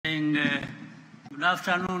Good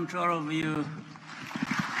afternoon to all of you.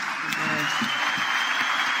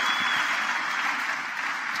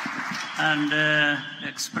 And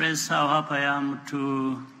express how happy I am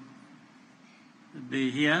to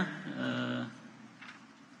be here,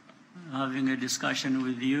 having a discussion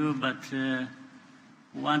with you, but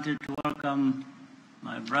wanted to welcome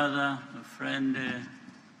my brother, a friend,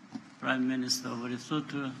 Prime Minister of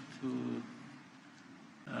Lesotho, to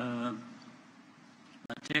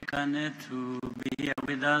to be here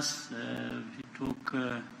with us. He took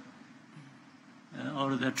all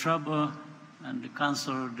the trouble and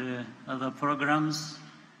cancelled other programs.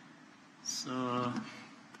 So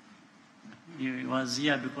he was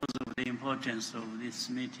here because of the importance of this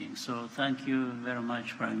meeting. So thank you very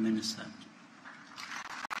much, Prime Minister.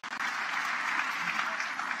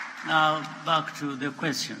 Now back to the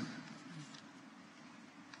question.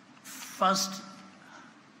 First,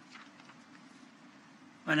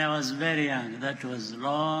 when I was very young, that was a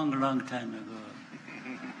long, long time ago,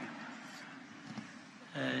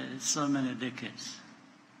 so many decades.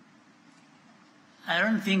 I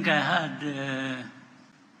don't think I had,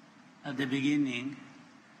 at the beginning,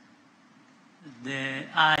 the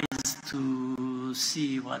eyes to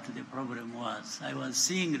see what the problem was. I was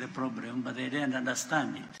seeing the problem, but I didn't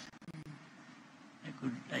understand it.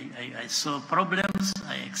 I saw problems,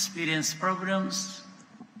 I experienced problems,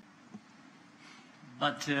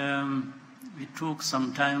 but it took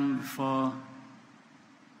some time before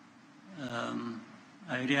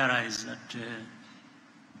I realized that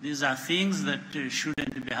these are things that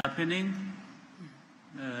shouldn't be happening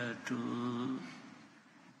to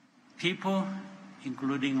people,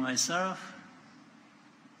 including myself.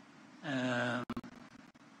 And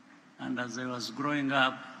as I was growing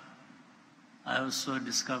up, I also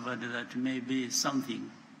discovered that maybe something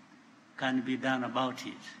can be done about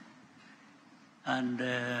it, and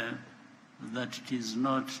that it is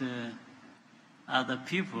not other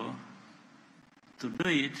people to do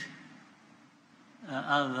it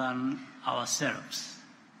other than ourselves.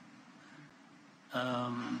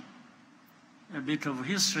 A bit of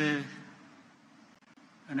history.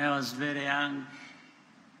 When I was very young,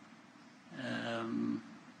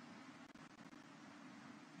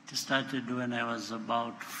 it started when I was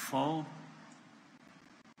about 4.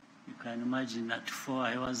 You can imagine at 4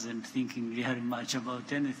 I wasn't thinking very much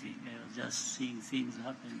about anything. I was just seeing things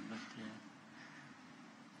happen.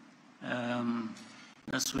 But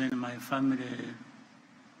that's when my family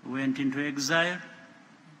went into exile,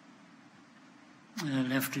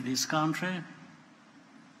 left this country.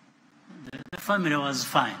 The family was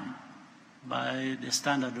fine by the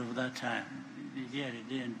standard of that time. They really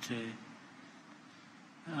didn't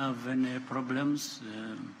have any problems.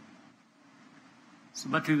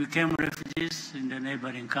 But we became refugees in the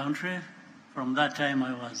neighboring country. From that time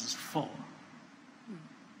I was 4.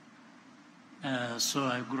 So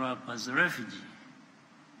I grew up as a refugee.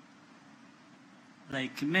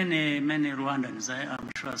 Like many Rwandans, I'm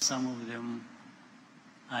sure some of them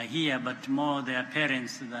are here, but more their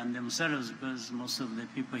parents than themselves, because most of the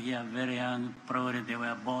people here are very young. Probably they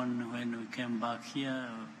were born when we came back here,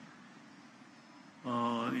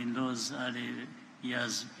 or in those early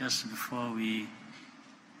years just before we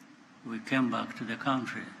came back to the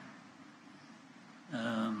country. But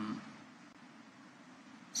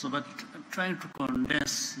I'm trying to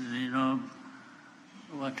condense,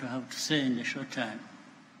 what I have to say in a short time.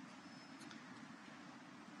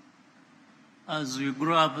 As we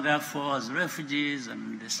grew up, therefore, as refugees,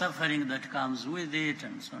 and the suffering that comes with it,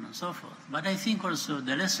 and so on and so forth. But I think also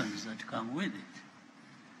the lessons that come with it.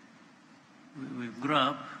 We grew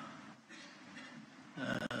up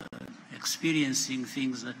experiencing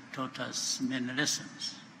things that taught us many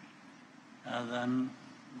lessons, other than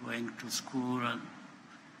going to school and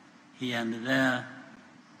here and there.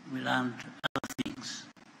 We learned other things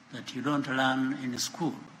that you don't learn in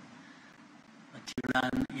school, but you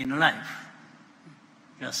learn in life,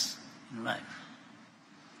 just in life.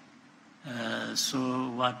 So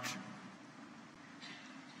what,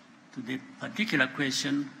 to the particular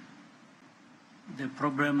question, the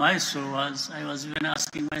problem I saw was, I was even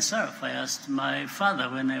asking myself. I asked my father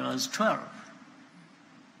when I was 12,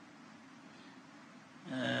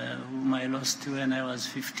 whom I lost when I was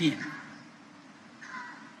 15.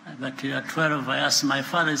 But at 12, I asked my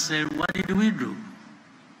father, I said, what did we do?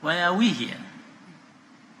 Why are we here?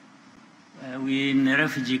 We in a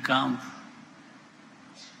refugee camp,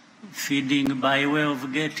 feeding by way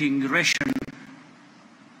of getting ration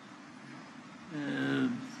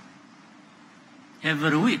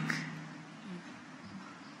every week.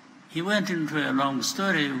 He went into a long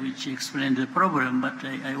story which explained the problem, but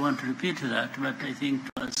I won't repeat that. But I think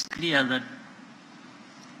it was clear that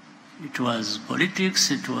It was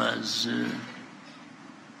politics, it was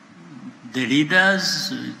the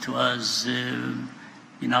leaders, it was,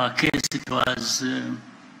 in our case, it was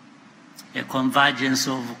a convergence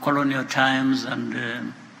of colonial times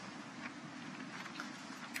and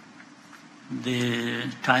the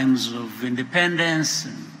times of independence.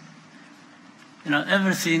 And,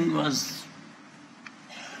 everything was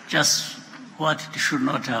just what it should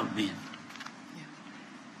not have been.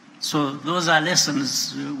 So those are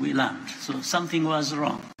lessons we learned. So something was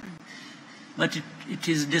wrong. But it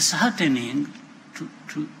is disheartening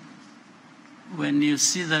to when you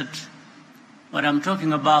see that what I'm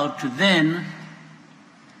talking about then,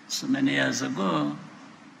 so many years ago,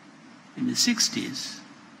 in the 60s,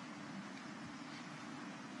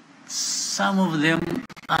 some of them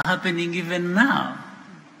are happening even now.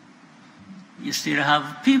 You still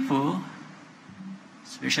have people,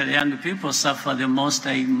 especially young people, suffer the most,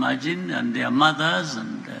 I imagine, and their mothers,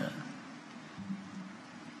 and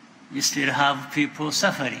you still have people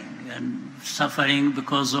suffering, and suffering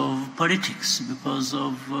because of politics, because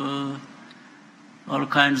of all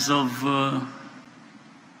kinds of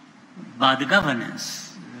bad governance.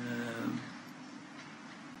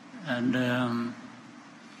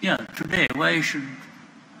 Today, why should,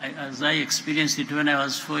 as I experienced it when I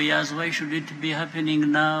was 4 years, why should it be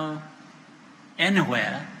happening now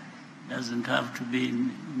anywhere? It doesn't have to be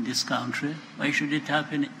in this country. Why should it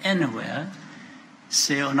happen anywhere,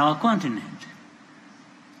 say on our continent?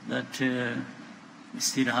 That we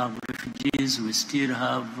still have refugees, we still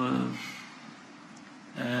have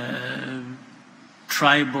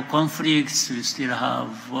tribal conflicts, we still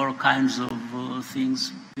have all kinds of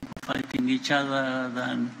things, people fighting each other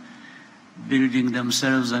than building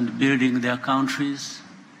themselves and building their countries.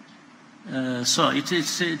 So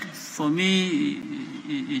for me,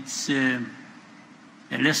 it's a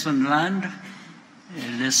lesson learned, a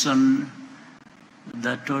lesson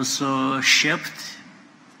that also shaped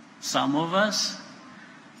some of us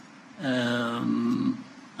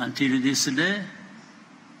until this day.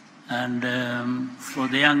 And for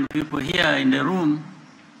the young people here in the room,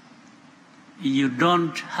 you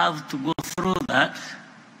don't have to go through that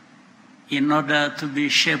in order to be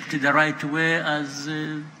shaped the right way, as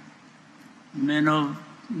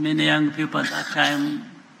many young people at that time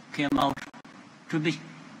came out to be.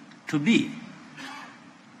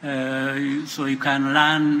 So you can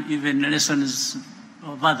learn even lessons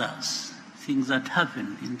of others, things that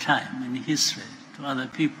happened in time, in history, to other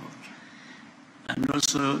people. And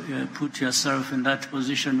also put yourself in that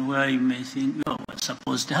position where you may think, oh, what's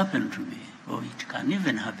supposed to happen to me? Or it can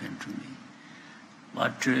even happen to me.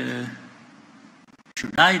 What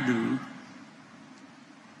should I do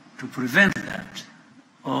to prevent that?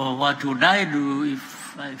 Or what would I do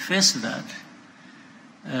if I face that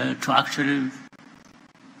to actually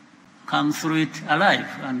come through it alive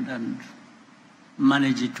and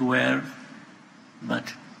manage it well?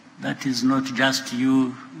 But that is not just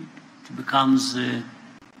you. It becomes a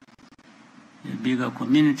bigger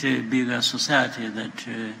community, a bigger society that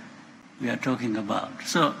we are talking about.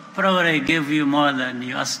 So probably I gave you more than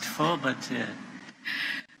you asked for, but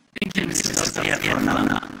thank you, Mr. Stop.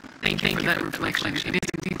 Thank you for that reflection. It is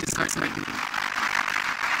indeed disheartening.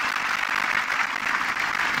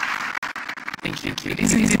 Thank you. It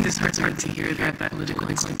is indeed disheartening to hear that political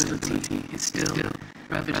instability is still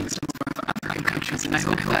ravaging some of our African countries, and I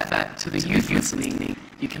hope that to the youth listening,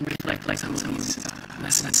 you can reflect like some of these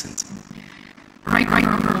lessons. Right,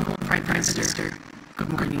 Honorable Prime Minister, good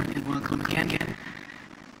morning and welcome again.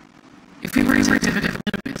 If we were to pivot a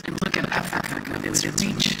little bit and look at Africa with its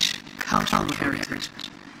rich cultural heritage,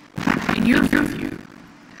 in your view,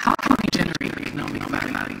 how can we generate economic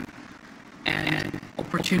value and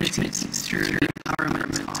opportunities through the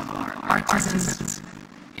empowerment of our artisans,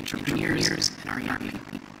 entrepreneurs, and our young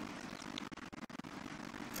people?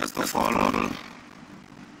 First of all,